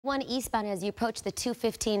91 eastbound as you approach the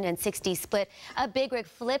 215 and 60 split. A big rig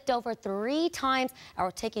flipped over 3 times,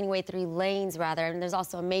 or taking away 3 lanes rather, and there's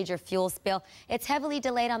also a major fuel spill. It's heavily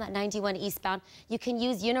delayed on that 91 eastbound. You can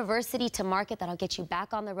use University to Market. That'll get you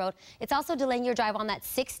back on the road. It's also delaying your drive on that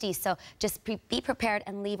 60, so just be prepared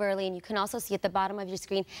and leave early. And you can also see at the bottom of your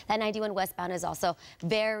screen that 91 westbound is also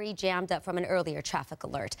very jammed up from an earlier traffic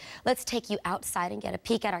alert. Let's take you outside and get a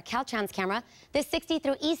peek at our Caltrans camera. This 60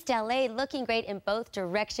 through East LA looking great in both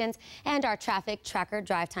directions, and our traffic tracker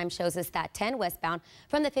drive time shows us that 10 westbound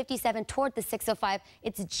from the 57 toward the 605,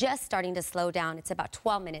 it's just starting to slow down. It's about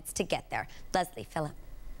 12 minutes to get there. Leslie, Phillip.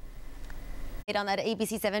 On that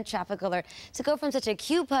ABC7 traffic alert to go from such a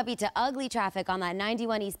cute puppy to ugly traffic on that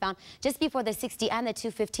 91 eastbound just before the 60 and the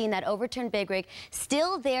 215. That overturned big rig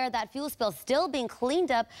still there. That fuel spill still being cleaned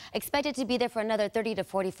up, expected to be there for another 30 to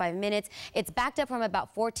 45 minutes. It's backed up from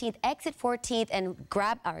about 14th, exit 14th, and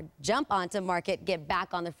grab or jump onto Market, get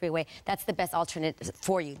back on the freeway. That's the best alternative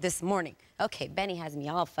for you this morning. Okay, Benny has me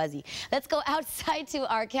all fuzzy. Let's go outside to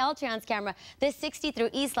our Caltrans camera. This 60 through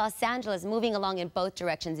East Los Angeles moving along in both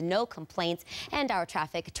directions, no complaints. And our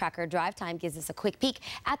traffic tracker drive time gives us a quick peek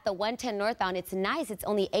at the 110 northbound. It's nice. It's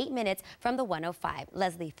only 8 minutes from the 105.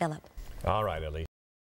 Leslie, Phillip. All right, Alysha.